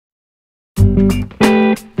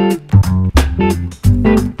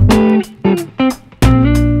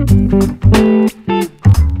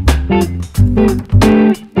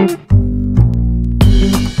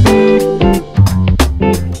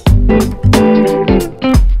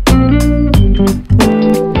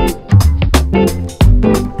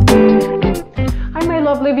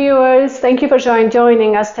Thank you for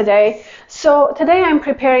joining us today. So today I'm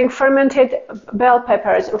preparing fermented bell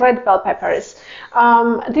peppers, red bell peppers.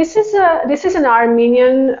 This is an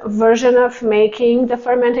Armenian version of making the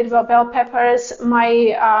fermented bell peppers.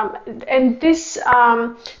 And this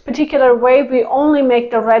particular way we only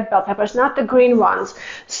make the red bell peppers, not the green ones.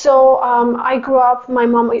 So I grew up, my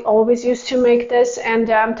mom always used to make this, and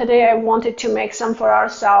today I wanted to make some for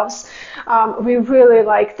ourselves. We really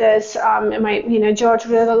like this. George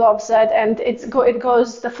really loves it, and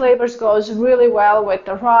the flavors goes really well with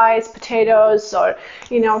the rice, potatoes, or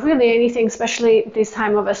really anything, especially this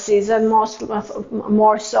time of a season,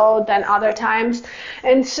 more so than other times.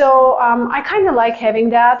 And so I kind of like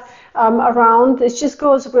having that around. It just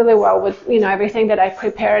goes really well with everything that I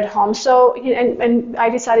prepare at home. So and I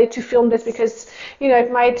decided to film this because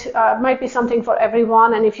it might be something for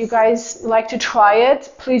everyone, and if you guys like to try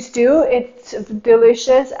it, please do. It's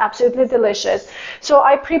delicious, absolutely delicious. So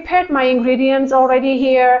I prepared my ingredients already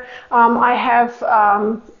here. I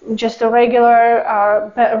have just the regular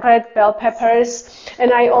red bell peppers,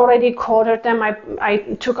 and I already quartered them. I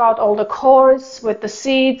took out all the cores with the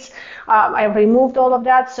seeds. I removed all of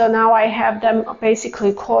that, so now I have them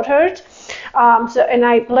basically quartered. And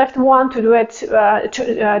I left one to do it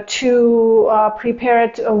to prepare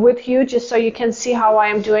it with you, just so you can see how I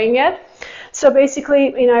am doing it. So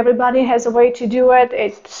basically, everybody has a way to do it.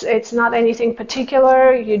 It's not anything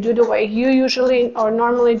particular. You do the way you usually or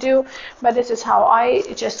normally do, but this is how I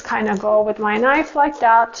just kind of go with my knife like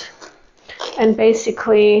that, and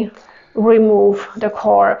basically remove the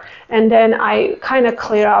core. And then I kind of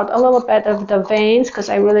clear out a little bit of the veins, because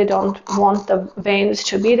I really don't want the veins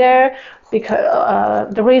to be there,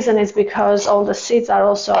 because the reason is because all the seeds are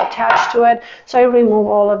also attached to it. So I remove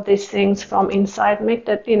all of these things from inside, make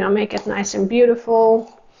it nice and beautiful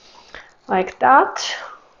like that.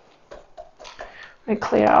 I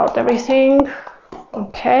clear out everything.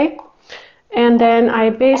 Okay, and then I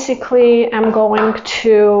basically am going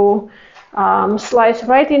to slice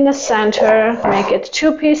right in the center, make it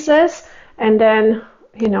 2 pieces, and then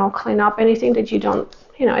clean up anything that you don't,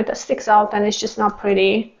 it sticks out and it's just not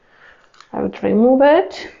pretty. I would remove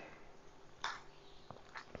it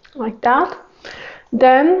like that.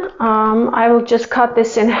 Then I will just cut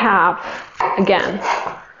this in half again.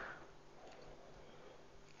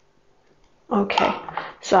 Okay,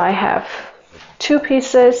 so I have 2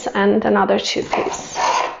 pieces and another 2 pieces.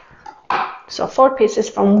 So 4 pieces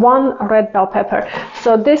from 1 red bell pepper.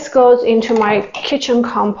 So this goes into my kitchen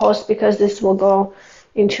compost, because this will go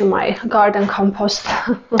into my garden compost.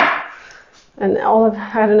 And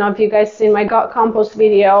I don't know if you guys seen my compost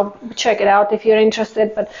video, check it out if you're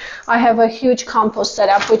interested. But I have a huge compost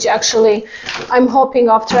setup, which actually I'm hoping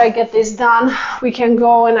after I get this done, we can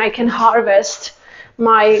go and I can harvest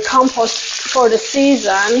my compost for the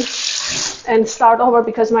season and start over,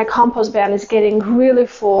 because my compost bin is getting really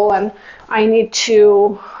full and I need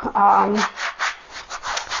to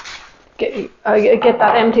get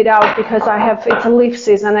that emptied out, because it's a leaf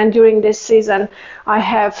season, and during this season I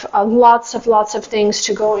have lots of things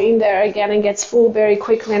to go in there again, and gets full very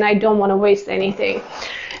quickly, and I don't want to waste anything.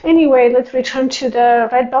 Anyway, let's return to the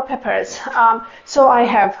red bell peppers. So I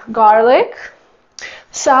have garlic,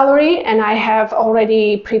 celery, and I have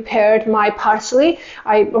already prepared my parsley.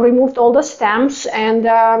 I removed all the stems, and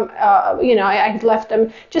I left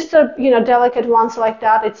them just delicate ones like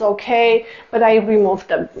that. It's okay, but I removed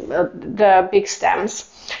the big stems.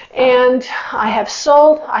 And I have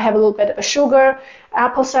salt, I have a little bit of sugar,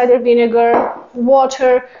 apple cider vinegar,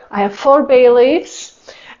 water, I have 4 bay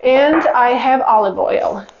leaves, and I have olive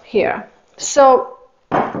oil here. So,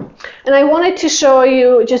 and I wanted to show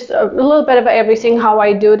you just a little bit of everything, how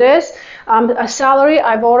I do this. Celery,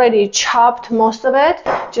 I've already chopped most of it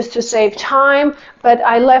just to save time, but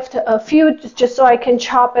I left a few just so I can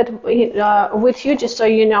chop it with you, just so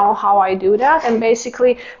you know how I do that. And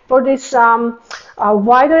basically for these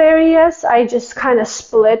wider areas, I just kind of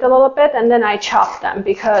split a little bit and then I chop them,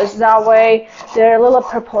 because that way they're a little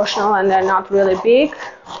proportional and they're not really big,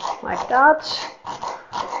 like that.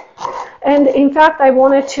 And in fact, I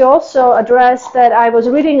wanted to also address that I was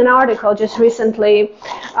reading an article just recently,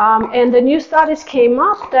 and the new studies came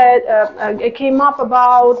up that it came up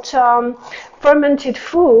about fermented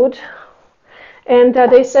food, And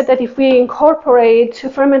they said that if we incorporate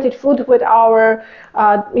fermented food with our,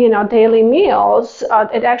 daily meals,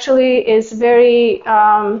 it actually is very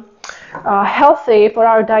healthy for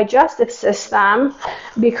our digestive system,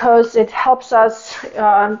 because it helps us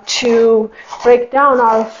to break down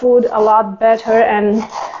our food a lot better and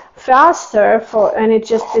faster, and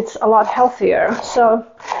it's a lot healthier. So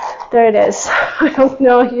there it is. I don't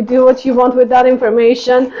know, you do what you want with that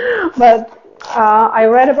information, but I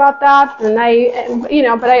read about that, and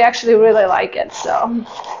but I actually really like it. So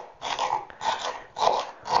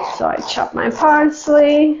I chop my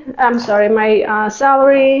parsley, my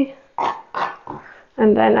celery,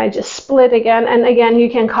 and then I just split again. And again,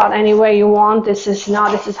 you can cut any way you want. This is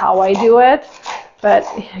how I do it, but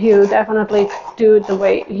you definitely do it the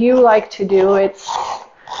way you like to do it.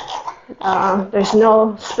 There's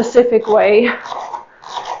no specific way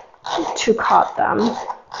to cut them.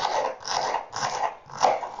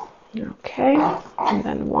 Okay, and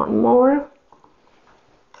then one more.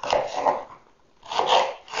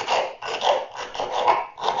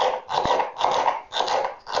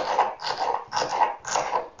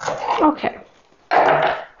 Okay,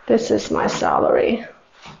 this is my celery.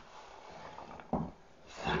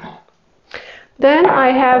 Then I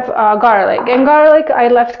have garlic. And garlic, I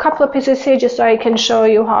left a couple of pieces here just so I can show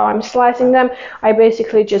you how I'm slicing them. I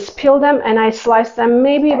basically just peel them and I slice them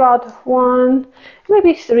maybe about 1,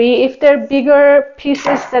 maybe 3. If they're bigger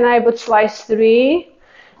pieces, then I would slice 3.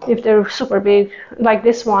 If they're super big, like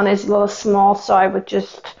this one is a little small, so I would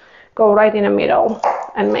just go right in the middle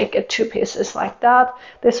and make it 2 pieces like that.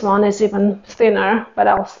 This one is even thinner, but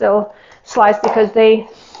I'll still slice because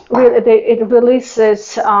it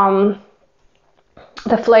releases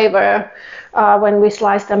the flavor when we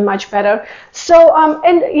slice them much better. So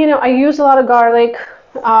I use a lot of garlic.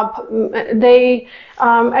 I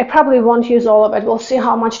probably won't use all of it. We'll see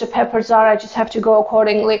how much the peppers are. I just have to go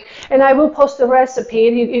accordingly. And I will post the recipe.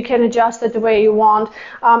 You can adjust it the way you want.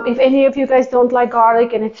 If any of you guys don't like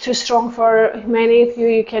garlic and it's too strong for many of you,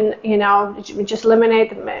 you can, just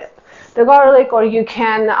eliminate the garlic, or you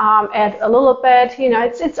can add a little bit.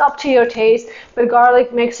 It's up to your taste, but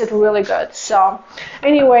garlic makes it really good. So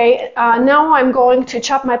anyway, now I'm going to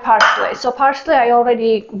chop my parsley. So parsley, I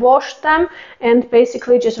already washed them and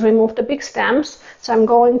basically just removed the big stems. So I'm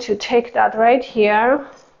going to take that right here,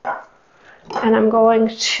 and I'm going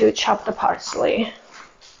to chop the parsley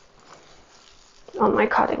on my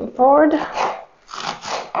cutting board.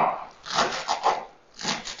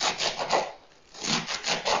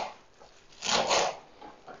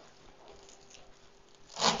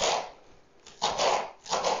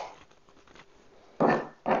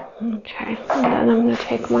 Okay, and then I'm going to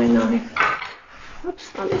take my knife.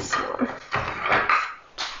 Oops, not this one.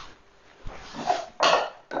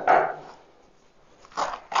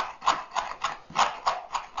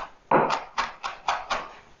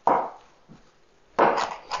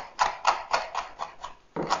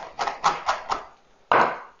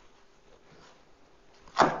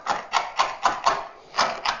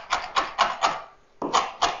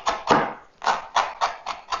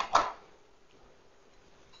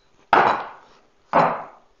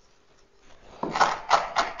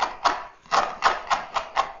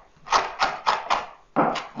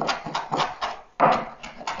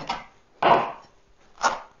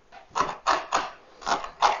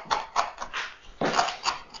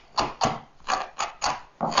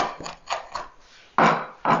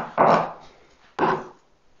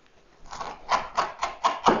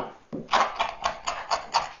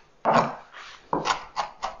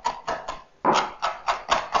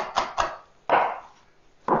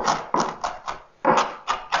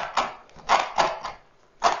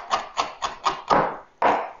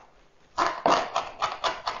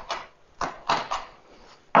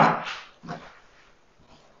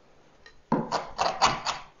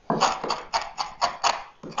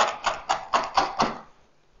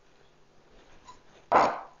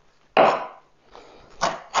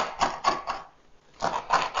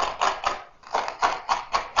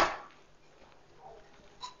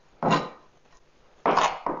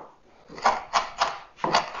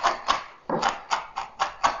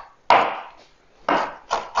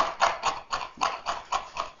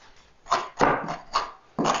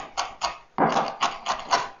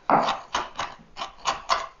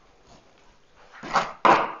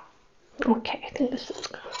 Okay, I think this is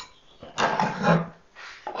good.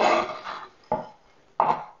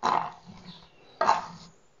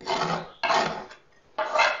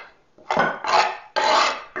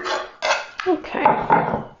 Okay.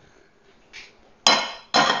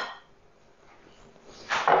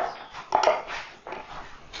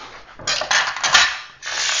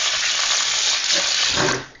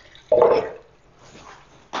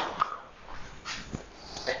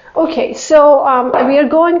 Okay, so we are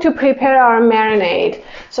going to prepare our marinade.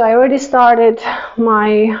 So I already started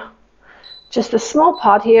just a small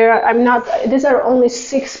pot here. These are only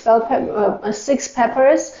six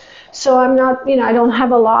peppers. So I'm not, I don't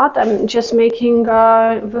have a lot. I'm just making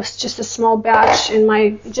just a small batch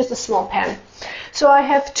in just a small pan. So I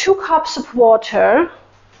have 2 cups of water.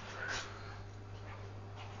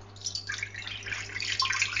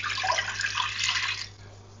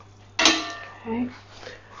 Okay.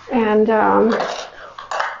 And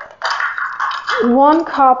 1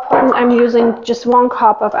 cup, I'm using just 1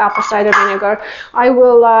 cup of apple cider vinegar. I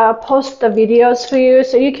will post the videos for you,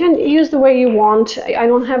 so you can use the way you want. I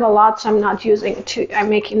don't have a lot, so I'm not using it too.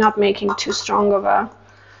 Not making too strong of a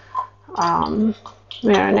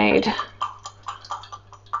marinade.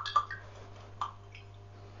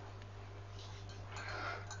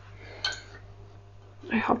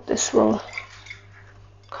 I hope this will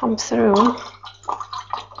come through.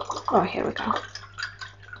 Oh, here we go.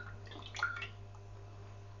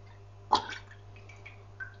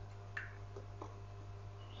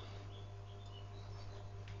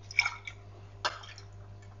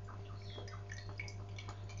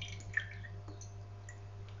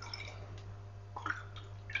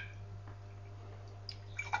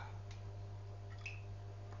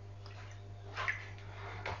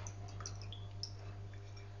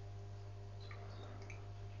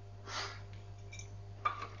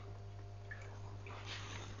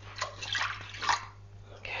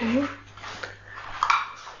 Okay.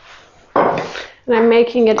 And I'm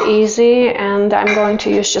making it easy, and I'm going to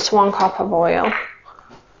use just 1 cup of oil.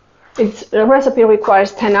 The recipe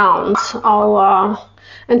requires 10 ounce.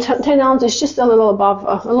 And 10 ounce is just a little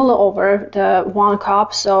over the 1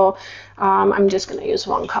 cup, so I'm just going to use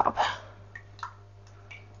 1 cup.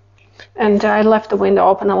 And I left the window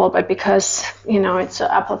open a little bit because, it's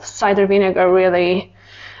apple cider vinegar really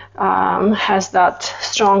has that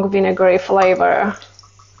strong vinegary flavor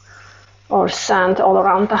or scent all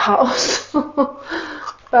around the house.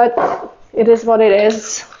 But it is what it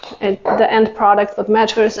is. The end product what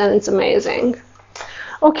matters, and it's amazing.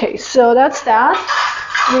 Okay, so that's that.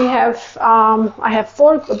 We have I have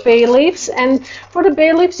 4 bay leaves, and for the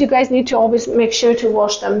bay leaves you guys need to always make sure to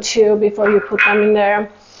wash them too before you put them in there.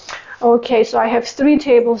 Okay, so I have 3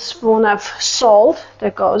 tablespoons of salt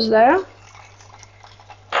that goes there.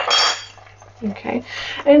 Okay,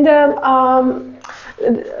 and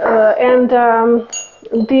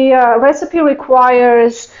the recipe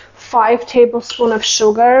requires 5 tablespoons of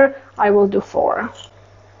sugar. I will do 4.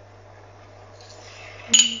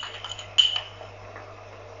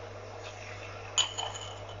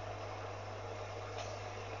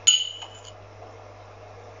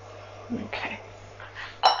 Okay.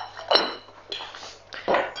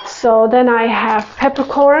 So then I have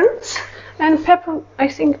peppercorns, and I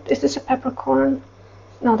think, is this a peppercorn?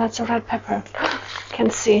 No, that's a red pepper. Can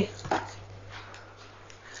see.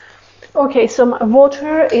 Okay, so my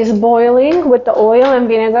water is boiling with the oil and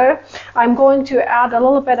vinegar. I'm going to add a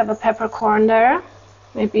little bit of a peppercorn there.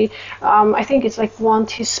 Maybe, I think it's like 1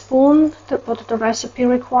 teaspoon, what the recipe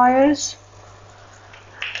requires.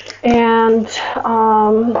 And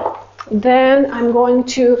then I'm going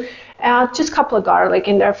to add just a couple of garlic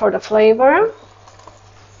in there for the flavor.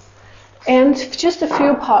 And just a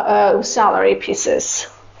few celery pieces.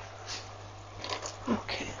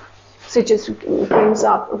 Okay. So it just brings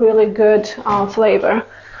up really good flavor.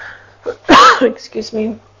 Excuse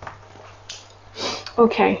me.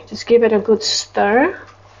 Okay, just give it a good stir.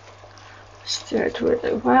 Stir it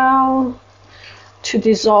really well to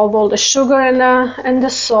dissolve all the sugar and the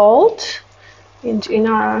salt in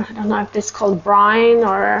our, I don't know if it's called brine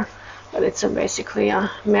but it's basically a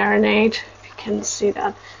marinade. If you can see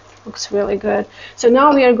that, it looks really good. So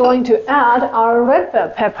now we are going to add our red bell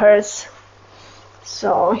peppers.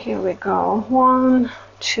 So here we go. 1,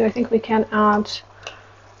 2. I think we can add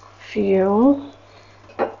a few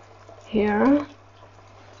here.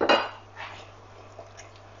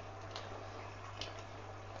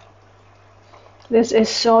 This is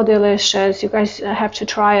so delicious. You guys have to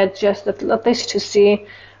try it just at least to see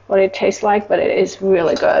what it tastes like, but it is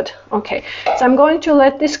really good. Okay, so I'm going to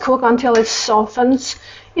let this cook until it softens,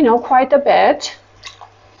 quite a bit.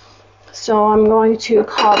 So I'm going to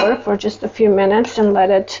cover for just a few minutes and let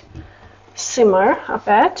it simmer a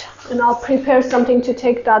bit. And I'll prepare something to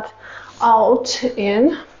take that out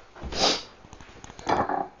in.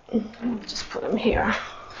 Just put them here.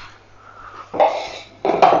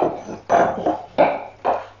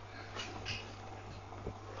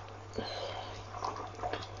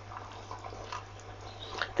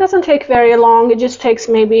 Doesn't take very long. It just takes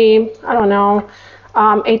maybe, I don't know,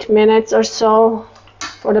 8 minutes or so.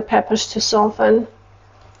 for the peppers to soften.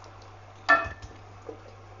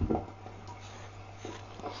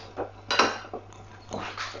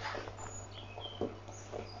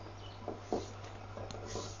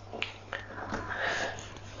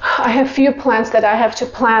 I have few plants that I have to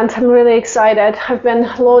plant. I'm really excited. I've been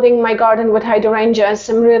loading my garden with hydrangeas.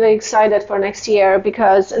 I'm really excited for next year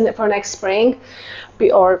because for next spring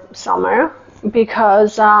or summer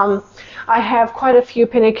because I have quite a few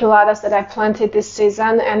paniculatas that I planted this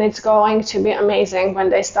season, and it's going to be amazing when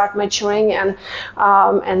they start maturing and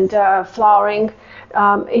flowering.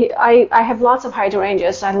 I have lots of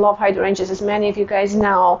hydrangeas. I love hydrangeas, as many of you guys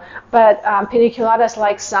know, but paniculatas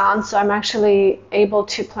like sun, so I'm actually able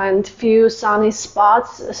to plant few sunny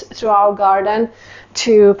spots through our garden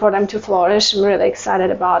for them to flourish. I'm really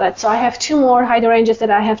excited about it. So I have 2 more hydrangeas that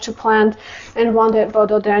I have to plant and 1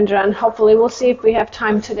 rhododendron. Hopefully we'll see if we have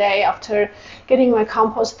time today after getting my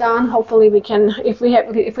compost done. Hopefully we can, if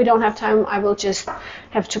we don't have time, I will just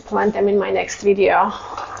have to plant them in my next video.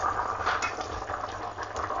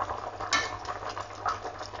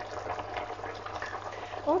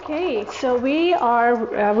 Okay, so we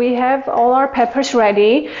have all our peppers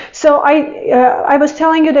ready. So I was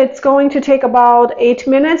telling you that it's going to take about 8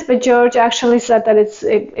 minutes, but George actually said that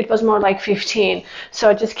it was more like 15.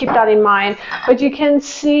 So just keep that in mind. But you can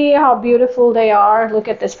see how beautiful they are. Look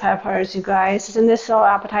at these peppers, you guys. Isn't this so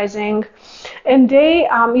appetizing? And they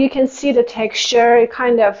you can see the texture.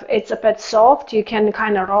 It's a bit soft. You can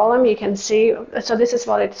kind of roll them. You can see. So this is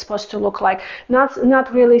what it's supposed to look like.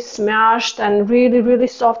 Not really smashed and really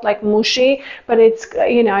soft like mushy, but it's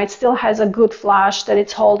it still has a good flash that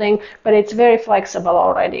it's holding, but it's very flexible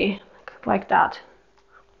already, like that.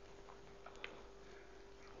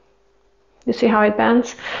 You see how it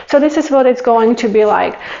bends? So this is what it's going to be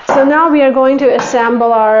like. So now we are going to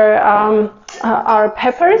assemble our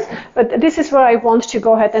peppers, but this is where I want to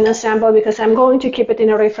go ahead and assemble because I'm going to keep it in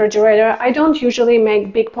a refrigerator. I don't usually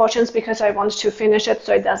make big portions because I want to finish it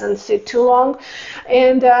so it doesn't sit too long.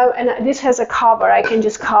 And this has a cover. I can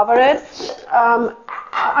just cover it.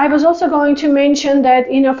 I was also going to mention that,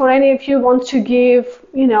 for any of you who want to give,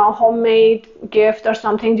 homemade gift or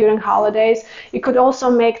something during holidays, you could also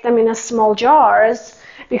make them in a small jars,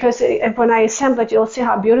 because when I assemble it, you'll see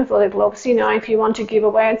how beautiful it looks. If you want to give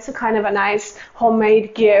away, it's a kind of a nice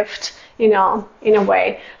homemade gift, in a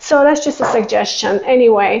way. So that's just a suggestion.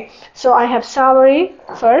 Anyway, so I have celery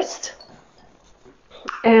first,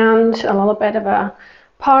 and a little bit of a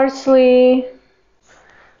parsley,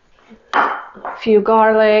 a few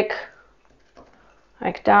garlic,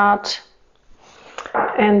 like that.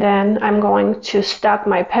 And then I'm going to stack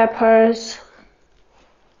my peppers.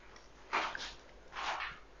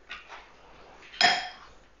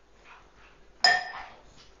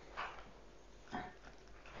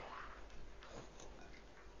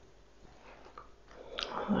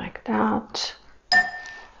 Like that.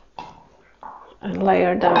 And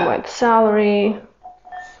layer them with celery.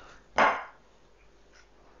 A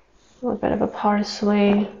little bit of a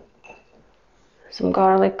parsley. Some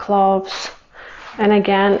garlic cloves. And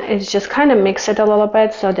again, it's just kind of mix it a little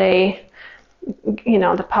bit so the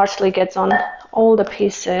parsley gets on all the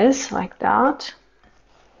pieces, like that.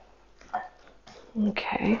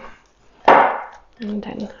 Okay. And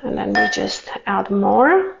then we just add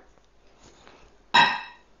more.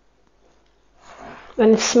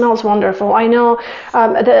 And it smells wonderful. I know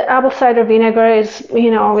the apple cider vinegar is,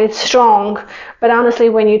 it's strong, but honestly,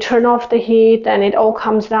 when you turn off the heat and it all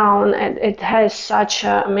comes down, it has such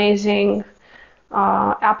an amazing,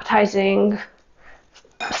 appetizing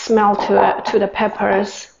smell to the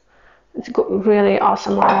peppers. It's really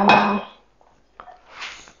awesome aroma.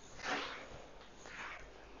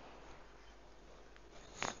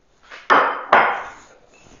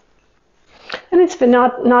 And it's been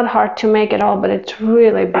not hard to make at all, but it's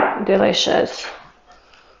really delicious.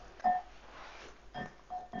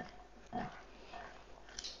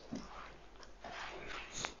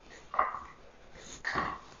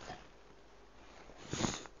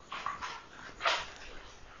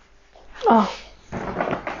 Oh.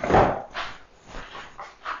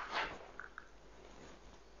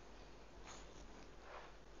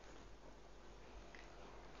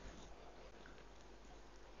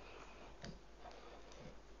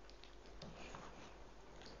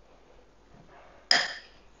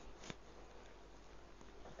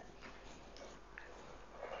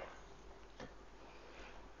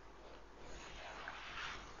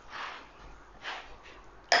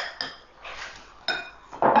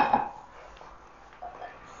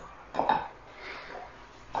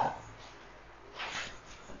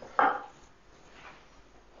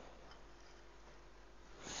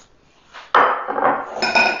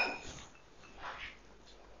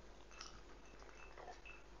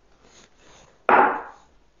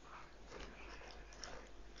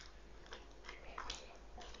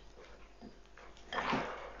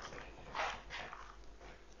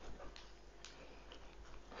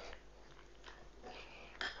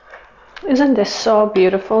 Isn't this so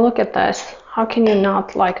beautiful? Look at this. How can you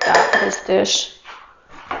not like that, this dish?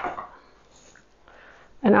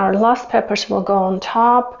 And our lost peppers will go on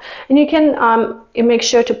top. And you can you make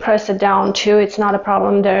sure to press it down too. It's not a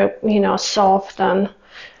problem. They're, you know, soft and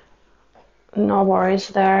no worries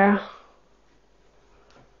there.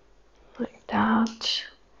 Like that.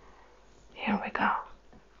 Here we go.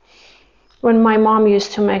 When my mom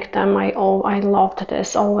used to make them, I loved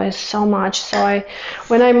this always so much. So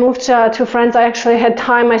when I moved to France, I actually had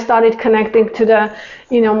time. I started connecting to the,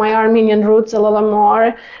 you know, my Armenian roots a little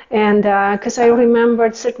more, and because I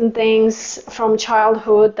remembered certain things from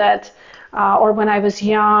childhood that, or when I was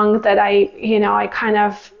young, that I kind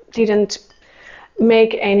of didn't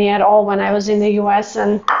make any at all when I was in the U.S.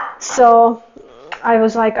 And so I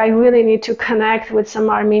was like, I really need to connect with some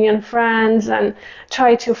Armenian friends and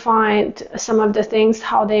try to find some of the things,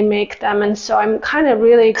 how they make them. And so I'm kind of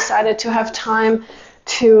really excited to have time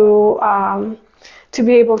to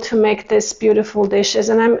be able to make these beautiful dishes.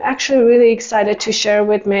 And I'm actually really excited to share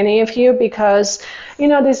with many of you because, you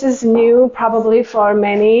know, this is new probably for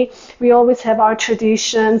many. We always have our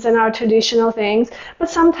traditions and our traditional things, but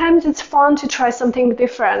sometimes it's fun to try something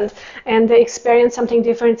different and to experience something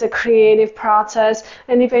different. It's a creative process.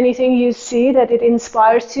 And if anything you see that it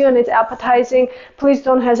inspires you and it's appetizing, please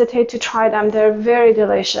don't hesitate to try them. They're very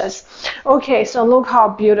delicious. Okay, so look how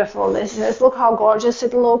beautiful this is. Look how gorgeous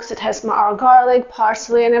it looks. It has our garlic,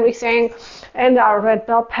 parsley and everything, and our red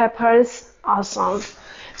bell peppers. Awesome.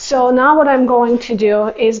 So now what I'm going to do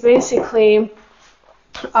is basically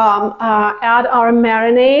add our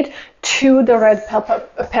marinade to the red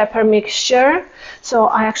pepper mixture. So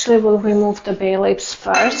I actually will remove the bay leaves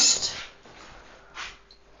first.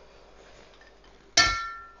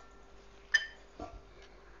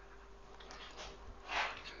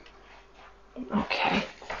 Okay.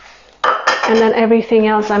 And then everything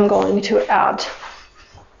else I'm going to add.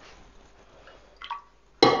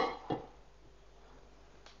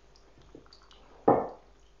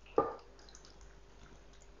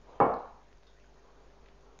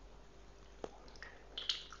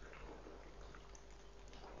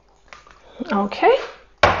 Okay,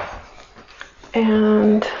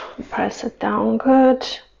 and press it down good.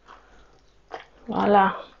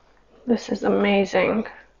 Voila, this is amazing.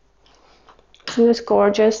 Isn't this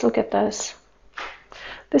gorgeous? Look at this.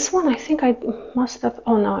 This one I think I must have,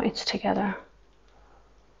 oh no, it's together.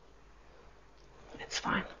 It's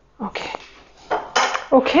fine, okay.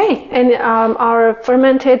 Okay, and our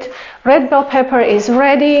fermented red bell pepper is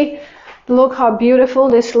ready. Look how beautiful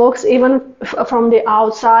this looks even from the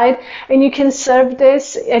outside, and you can serve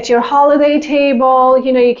this at your holiday table.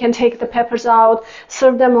 You know, you can take the peppers out,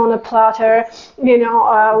 serve them on a platter, you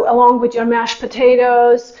know, along with your mashed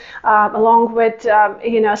potatoes, along with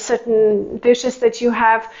you know, certain dishes that you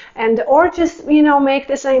have, and or just, you know, make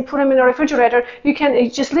this and put them in the refrigerator. You can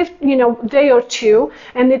just leave, you know, a day or two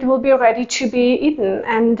and it will be ready to be eaten.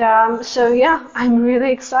 And so yeah, I'm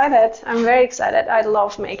really excited. I'm very excited. I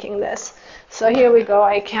love making this. So here we go.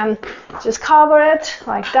 I can just cover it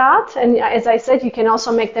like that. And as I said, you can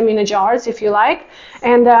also make them in jars if you like.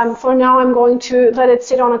 And for now, I'm going to let it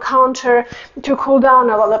sit on a counter to cool down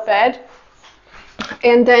a little bit.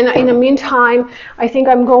 And then in the meantime, I think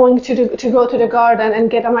I'm going to go to the garden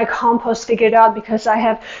and get my compost figured out because I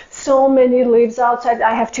have so many leaves outside.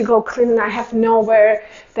 I have to go clean and I have nowhere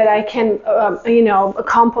that I can, you know,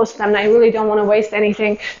 compost them. And I really don't want to waste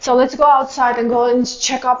anything. So let's go outside and go and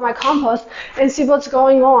check out my compost and see what's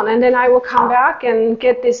going on. And then I will come back and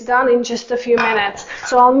get this done in just a few minutes.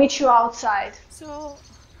 So I'll meet you outside. So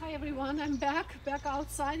hi everyone, I'm back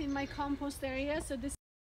outside in my compost area. So this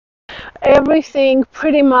everything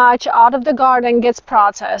pretty much out of the garden gets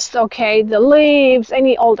processed. Okay, the leaves,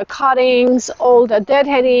 all the cuttings, all the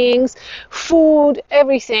deadheadings, food,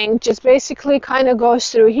 everything just basically kind of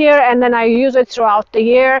goes through here, and then I use it throughout the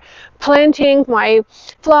year, planting my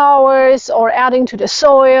flowers or adding to the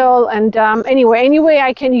soil. And anyway, any way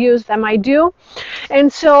I can use them, I do.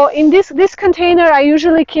 And so in this container, I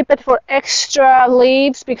usually keep it for extra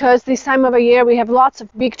leaves because this time of the year we have lots of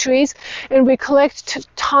big trees and we collect a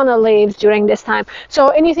ton of leaves during this time. So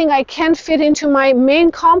anything I can fit into my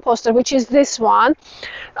main composter, which is this one,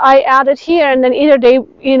 I add it here, and then either they,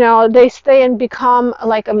 you know, they stay and become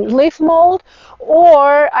like a leaf mold,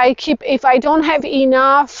 or I keep, if I don't have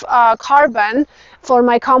enough carbon for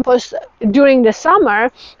my compost during the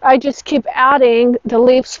summer, I just keep adding the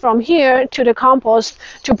leaves from here to the compost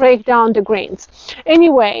to break down the greens.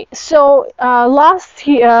 Anyway, so last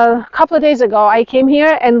year, a couple of days ago, I came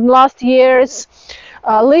here, and last year's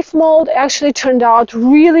leaf mold actually turned out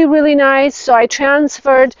really, really nice. So I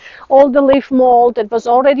transferred all the leaf mold that was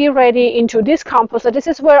already ready into this compost. So this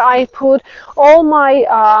is where I put all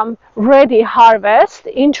my ready harvest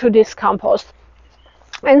into this compost.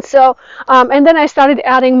 And so, and then I started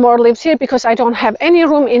adding more leaves here because I don't have any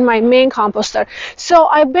room in my main composter. So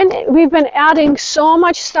we've been adding so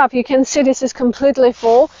much stuff. You can see this is completely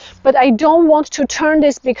full, but I don't want to turn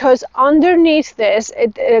this because underneath this,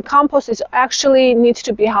 compost is actually needs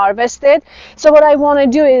to be harvested. So what I want to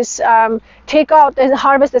do is take out and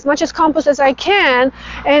harvest as much as compost as I can,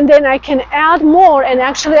 and then I can add more, and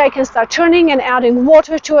actually I can start turning and adding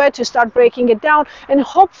water to it to start breaking it down, and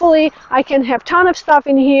hopefully I can have ton of stuff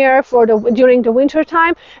in here for during the winter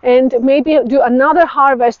time, and maybe do another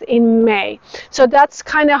harvest in May. So that's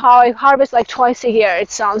kind of how I harvest, like twice a year,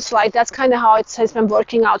 it sounds like. That's kind of how it has been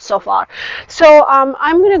working out so far. So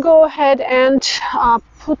I'm gonna go ahead and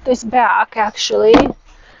put this back actually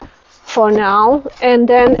for now,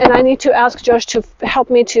 and I need to ask Josh to help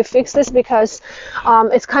me to fix this because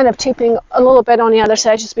it's kind of tipping a little bit on the other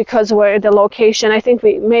side just because we're the location. I think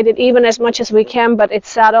we made it even as much as we can, but it's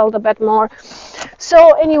saddled a bit more.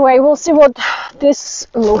 So anyway, we'll see what this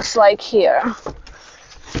looks like here.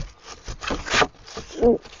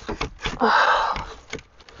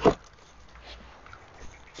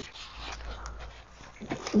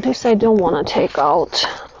 This I don't want to take out.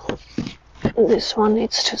 This one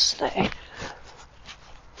needs to stay.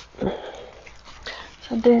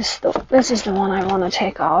 So this is the one I want to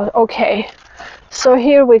take out. Okay, so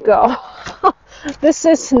here we go. This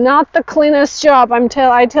is not the cleanest job,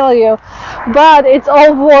 I tell you, but it's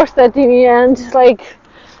all worth it in the end. Like,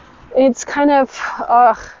 it's kind of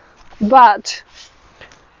but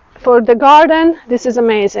for the garden, this is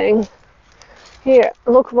amazing. Here,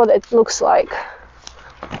 look what it looks like.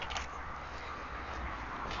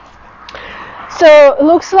 So it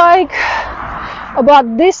looks like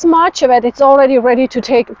about this much of it, it's already ready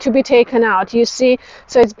to be taken out. You see,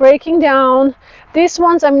 so it's breaking down. These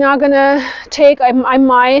ones I'm not gonna take. I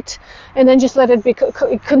might, and then just let it be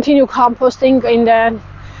continue composting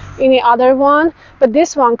in the other one. But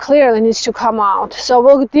this one clearly needs to come out. So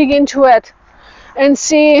we'll dig into it and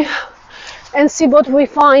see what we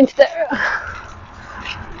find there.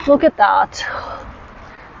 Look at that.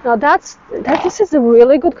 Now this is a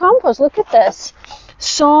really good compost. Look at this.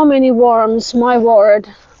 So many worms, my word.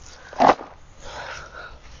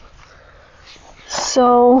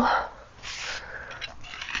 So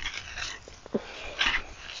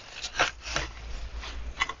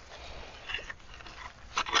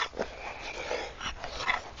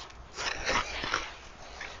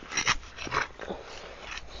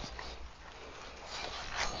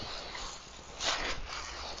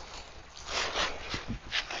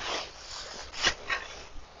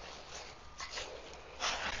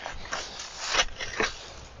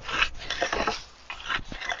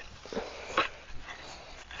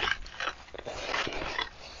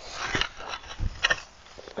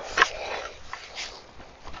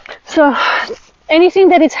So anything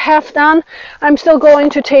that is half done, I'm still going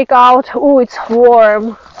to take out. Oh, it's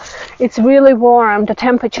warm. It's really warm, the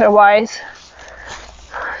temperature wise.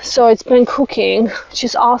 So it's been cooking, which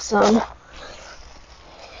is awesome.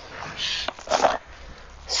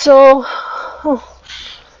 So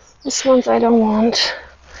this ones I don't want.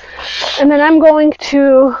 And then I'm going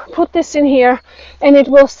to put this in here, and it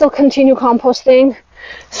will still continue composting.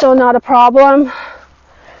 So not a problem.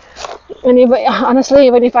 And honestly,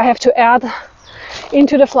 even if I have to add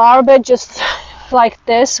into the flower bed just like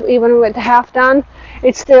this, even with half done,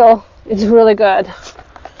 it's really good.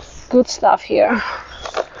 Good stuff here.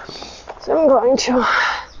 So I'm going to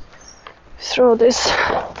throw this.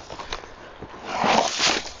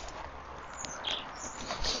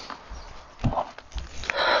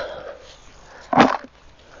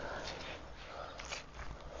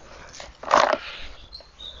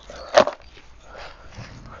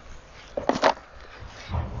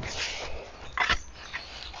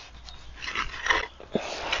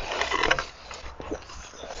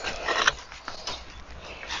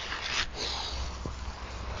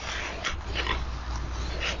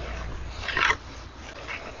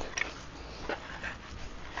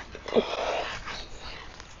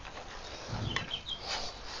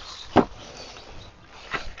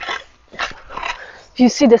 Do you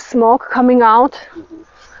see the smoke coming out?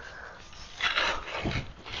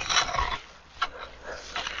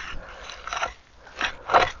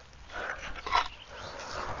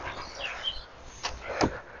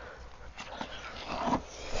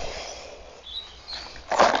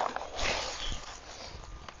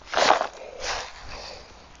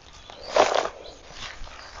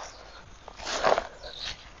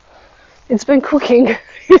 It's been cooking.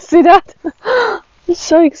 You see that? I'm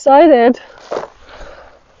so excited.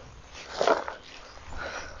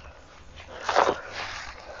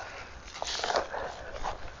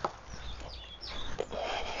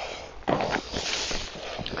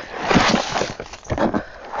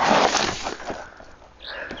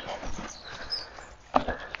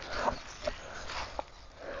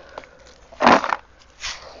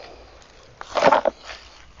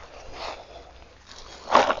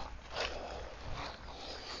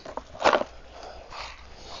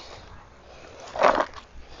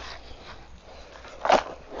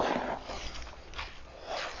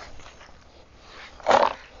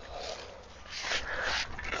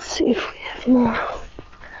 See if we have more.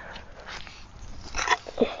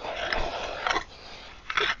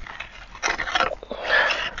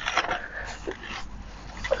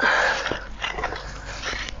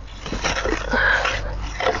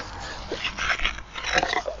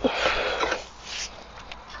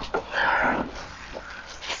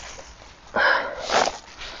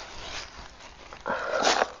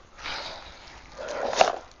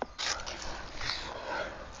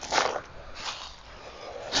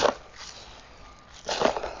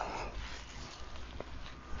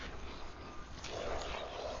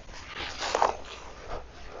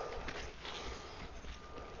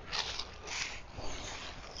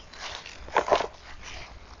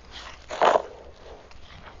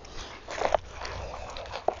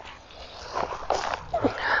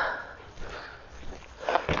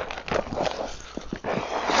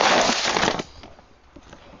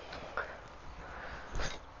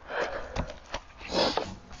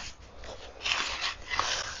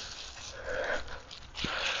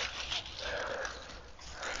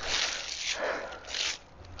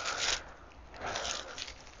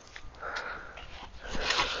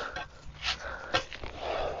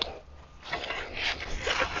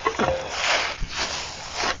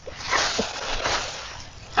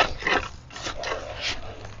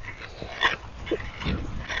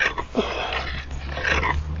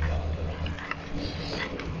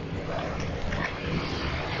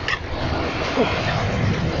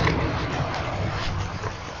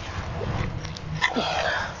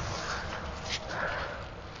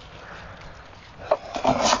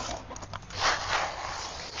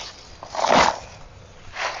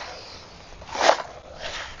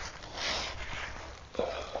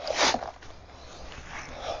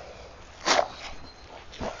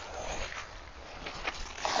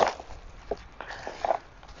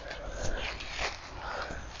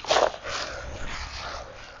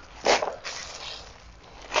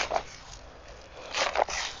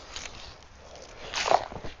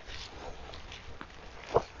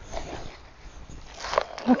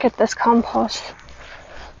 Look at this compost.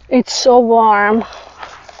 It's so warm.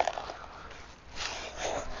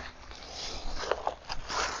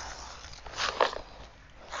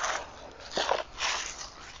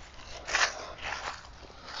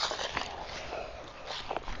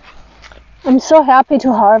 I'm so happy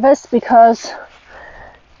to harvest because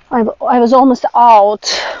I was almost out.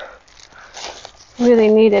 Really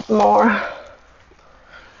needed more.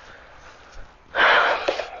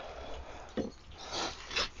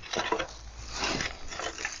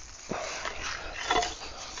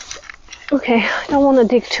 Okay, I don't want to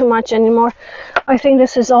dig too much anymore. I think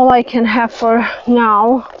this is all I can have for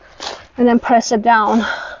now, and then press it down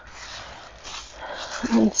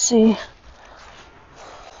and see.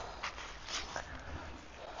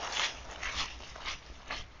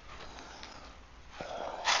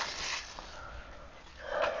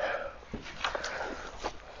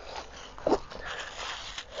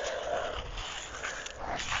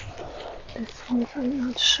 This one I'm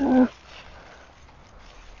not sure.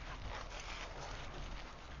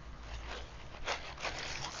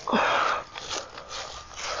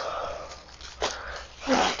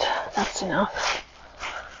 That's enough.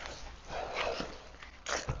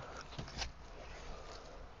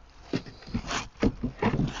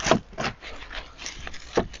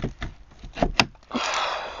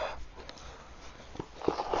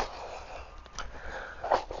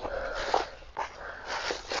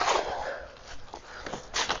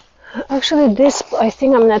 Actually, this I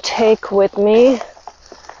think I'm gonna take with me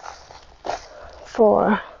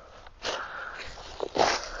for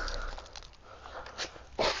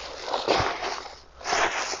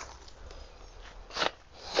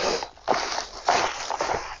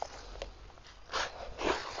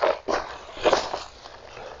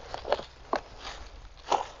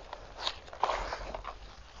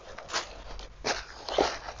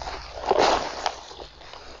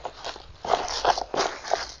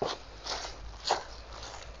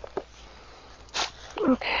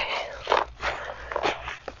okay.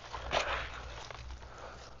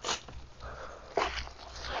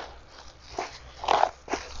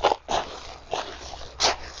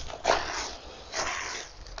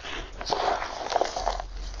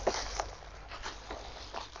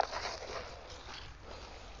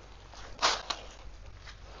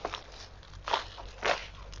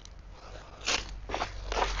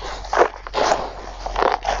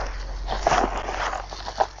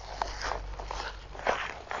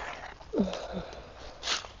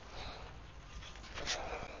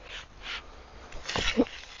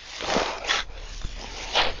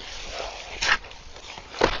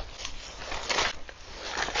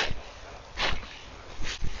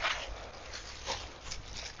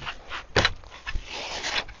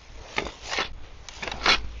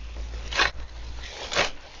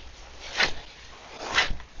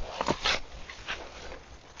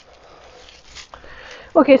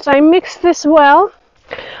 Okay, so I mixed this well.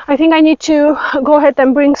 I think I need to go ahead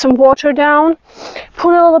and bring some water down.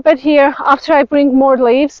 Put a little bit here. After I bring more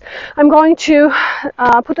leaves, I'm going to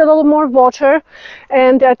put a little more water,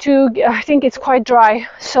 and I think it's quite dry.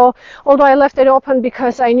 So although I left it open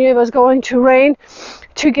because I knew it was going to rain,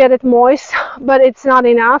 to get it moist, but it's not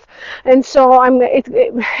enough, and so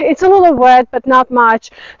it's a little wet but not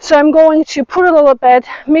much. So I'm going to put a little bit,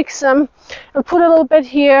 mix them. I'll put a little bit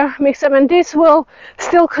here, mix them, and this will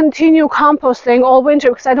still continue composting all winter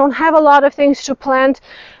because I don't have a lot of things to plant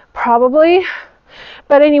probably,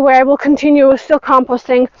 but anyway, I will continue still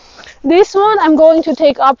composting. This one I'm going to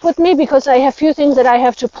take up with me because I have few things that I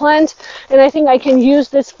have to plant, and I think I can use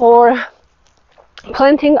this for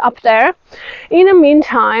planting up there. In the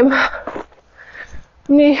meantime,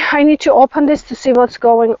 I need to open this to see what's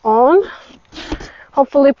going on.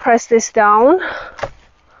 Hopefully press this down.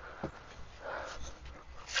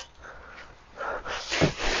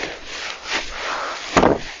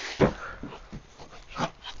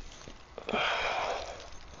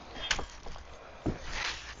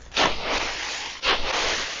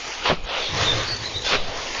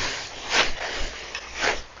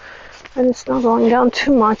 And it's not going down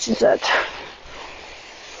too much, is it?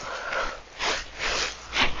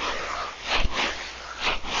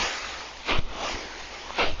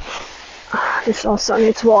 This also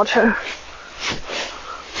needs water.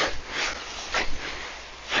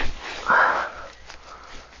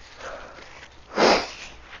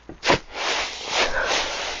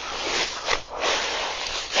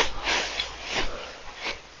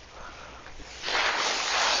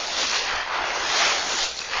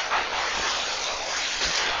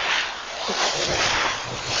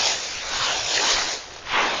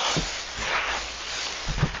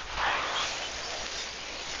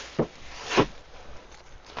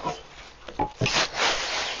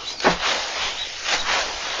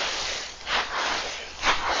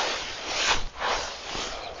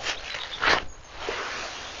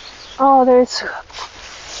 Oh, there's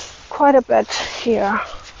quite a bit here.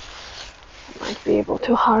 I might be able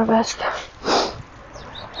to harvest. I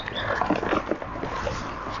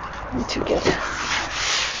need to get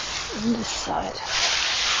on this side.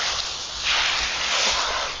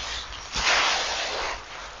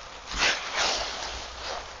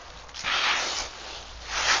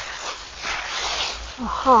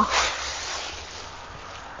 Aha.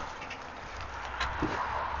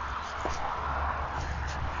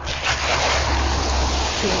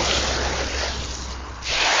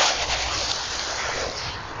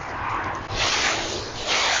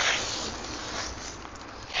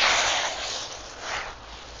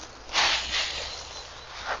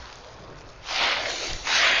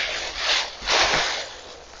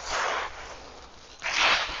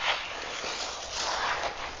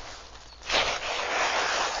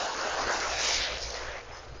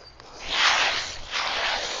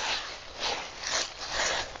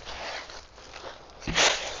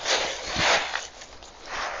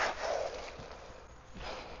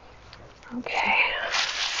 Okay.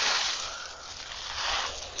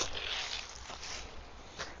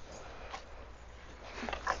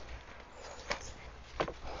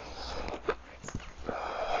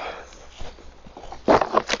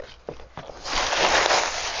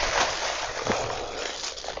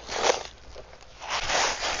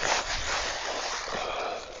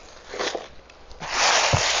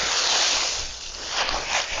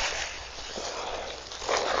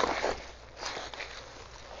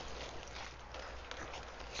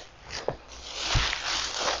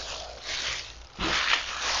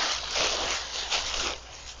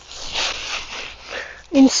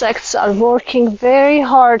 Insects are working very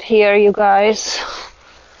hard here, you guys.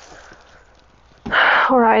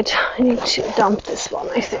 All right, I need to dump this one,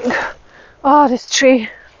 I think. Oh, this tree.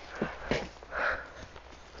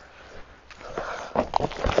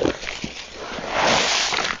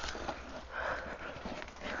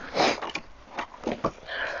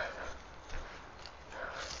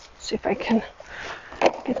 See if I can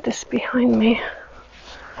get this behind me.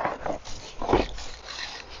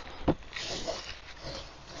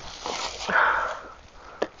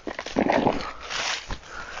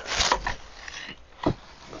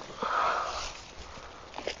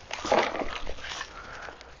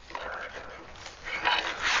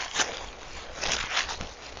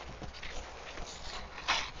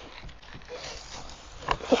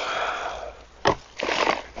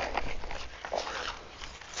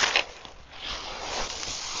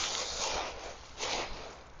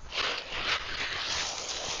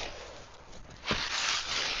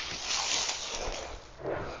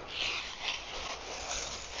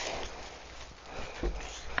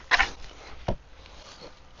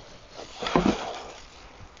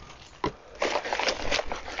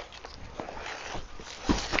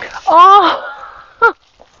 Oh!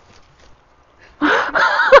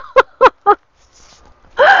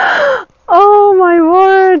 Oh my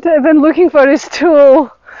word! I've been looking for this tool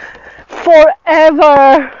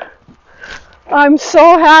forever. I'm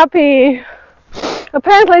so happy.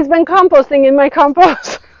 Apparently it's been composting in my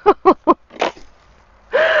compost.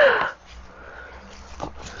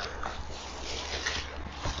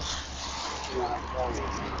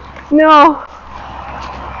 No.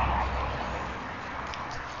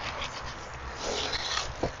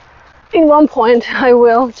 In one point I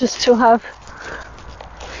will, just to have,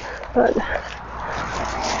 but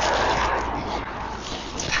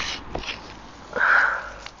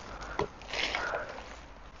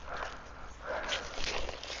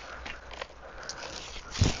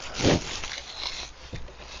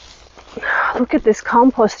look at this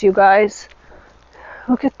compost, you guys.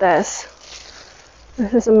 Look at this.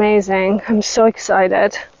 This is amazing. I'm so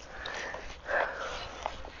excited.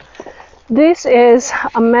 This is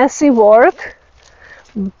a messy work,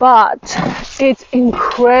 but it's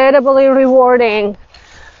incredibly rewarding.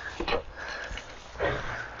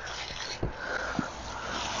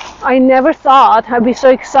 I never thought I'd be so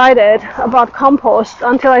excited about compost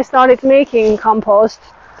until I started making compost.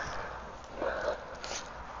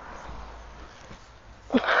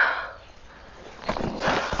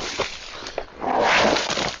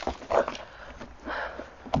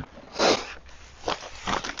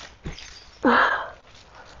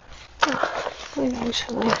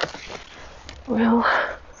 Eventually, well,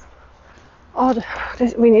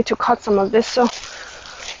 we need to cut some of this so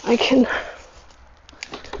I can.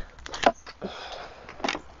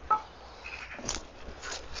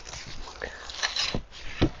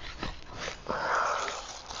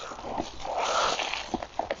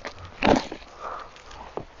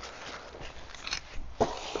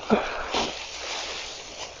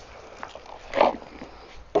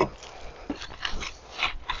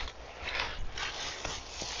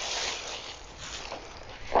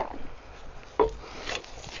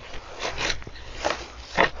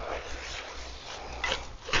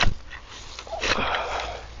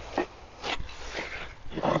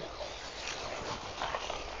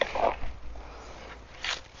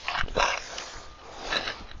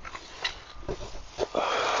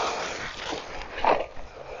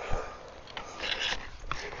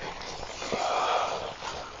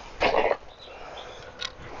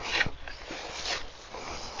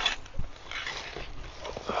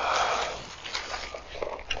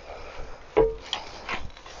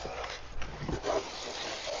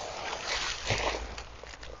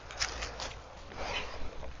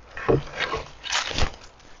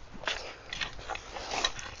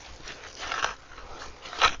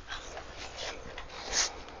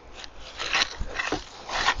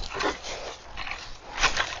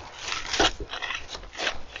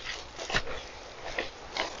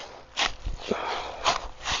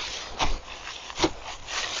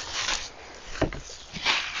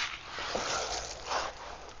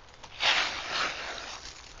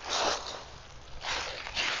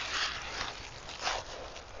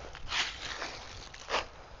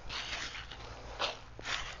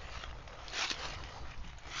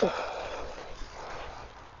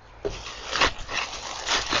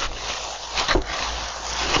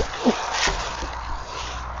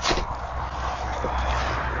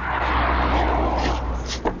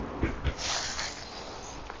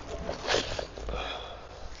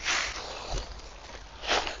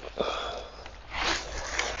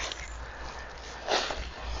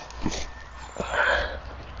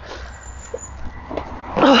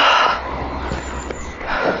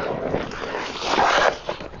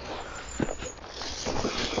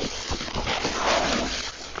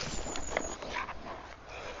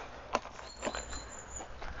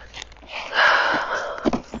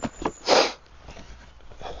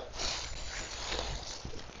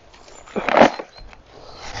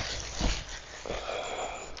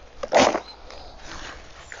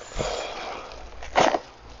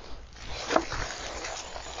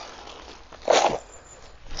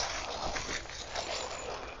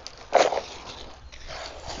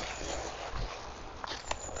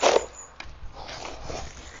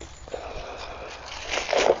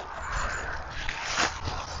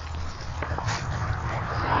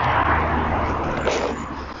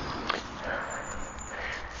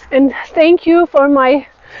 And thank you for my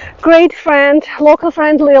great friend, local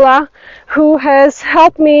friend Lila, who has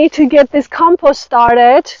helped me to get this compost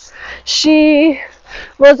started. She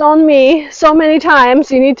was on me so many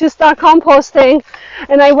times, you need to start composting,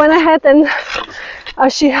 and I went ahead and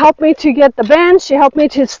she helped me to get the bench, she helped me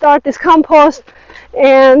to start this compost,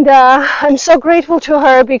 And I'm so grateful to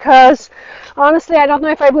her because honestly, I don't know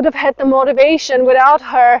if I would have had the motivation without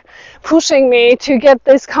her pushing me to get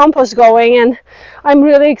this compost going, and I'm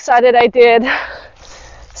really excited I did.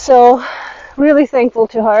 So really thankful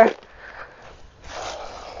to her.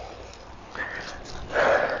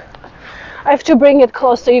 I have to bring it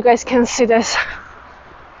close so you guys can see this.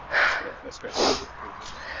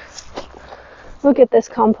 Look at this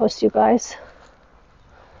compost, you guys.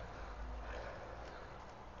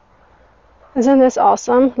 Isn't this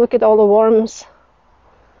awesome? Look at all the worms.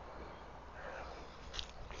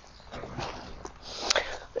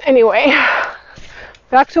 Anyway,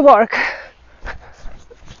 back to work.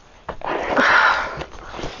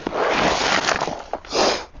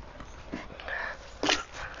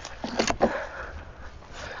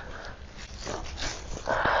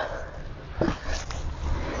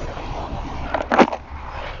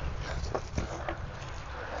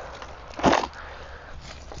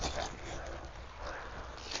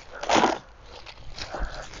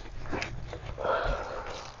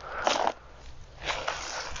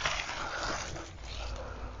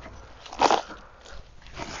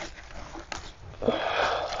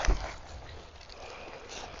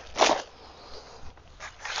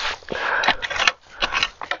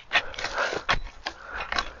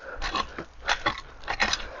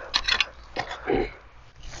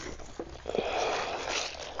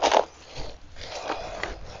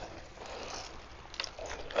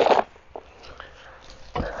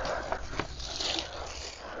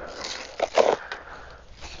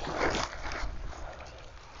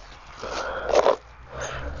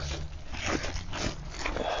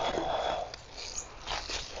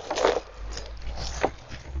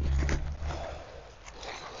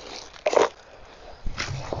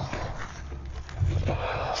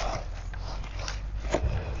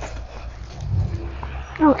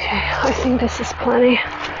 Okay, I think this is plenty.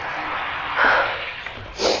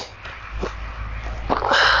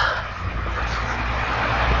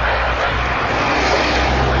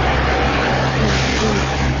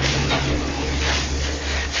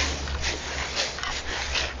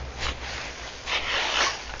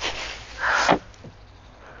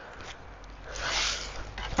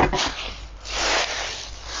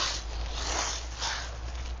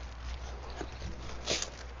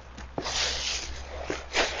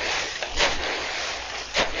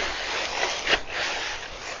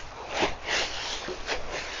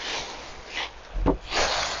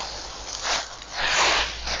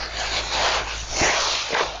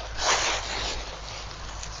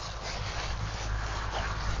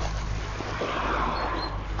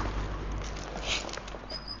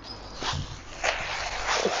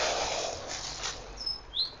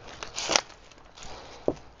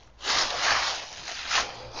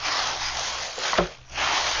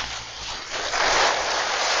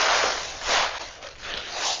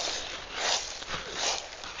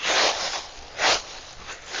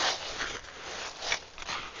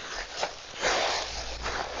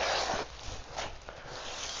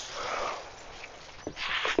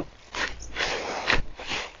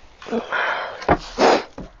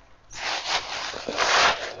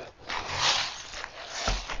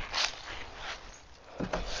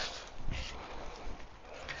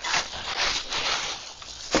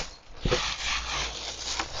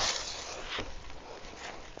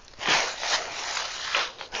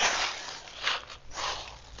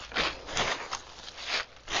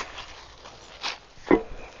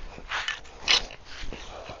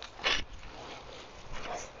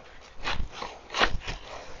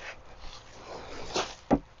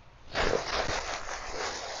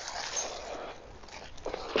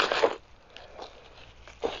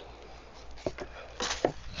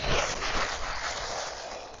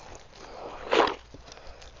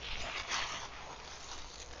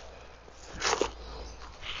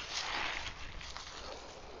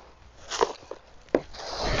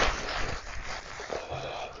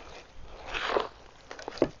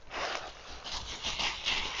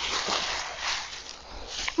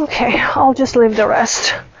 Okay, I'll just leave the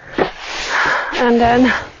rest and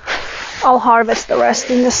then I'll harvest the rest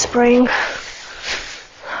in the spring.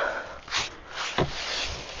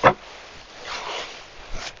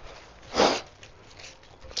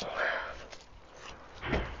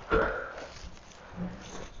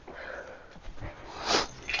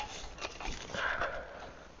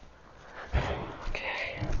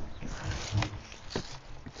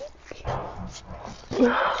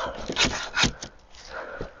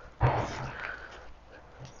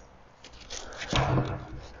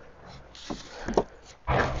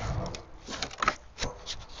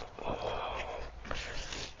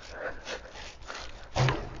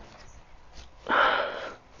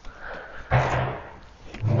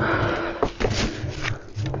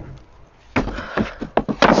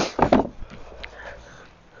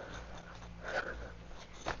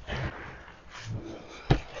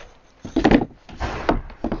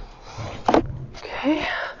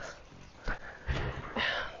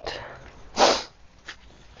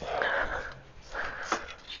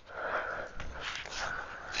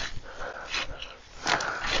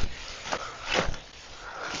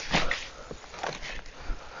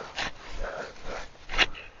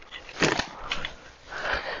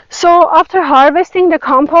 So after harvesting the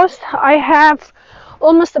compost, I have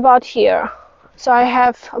almost about here. So I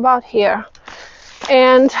have about here.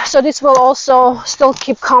 And so this will also still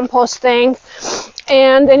keep composting,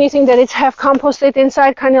 and anything that it have composted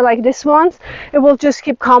inside, kind of like this one, it will just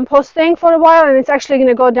keep composting for a while, and it's actually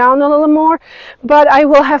going to go down a little more, but I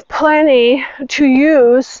will have plenty to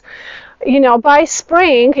use, you know, by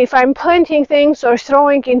spring if I'm planting things or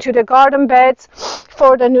throwing into the garden beds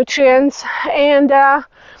for the nutrients,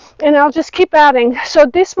 and I'll just keep adding. So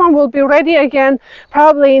this one will be ready again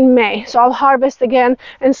probably in May. So I'll harvest again,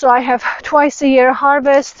 and so I have twice a year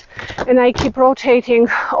harvest, and I keep rotating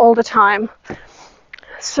all the time.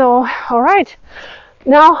 So, all right,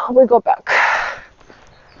 now we go back.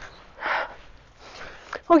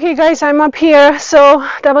 Okay guys, I'm up here, so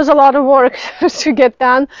that was a lot of work to get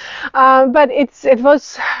done, but it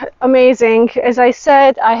was amazing. As I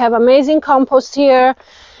said, I have amazing compost here.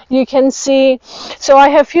 You can see, so I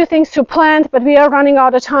have a few things to plant, but we are running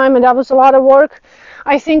out of time, and that was a lot of work.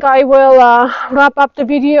 I think I will wrap up the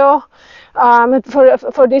video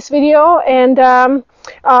for this video,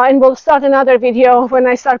 and we'll start another video when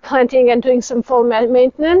I start planting and doing some full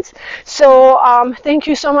maintenance. So thank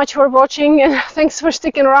you so much for watching, and thanks for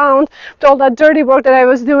sticking around with all that dirty work that I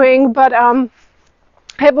was doing. But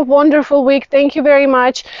have a wonderful week. Thank you very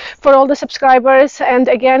much for all the subscribers, and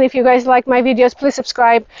again, if you guys like my videos, please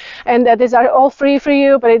subscribe, and these are all free for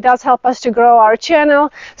you, but it does help us to grow our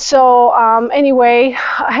channel. So anyway,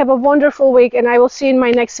 have a wonderful week, and I will see you in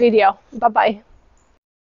my next video. Bye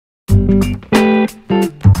bye.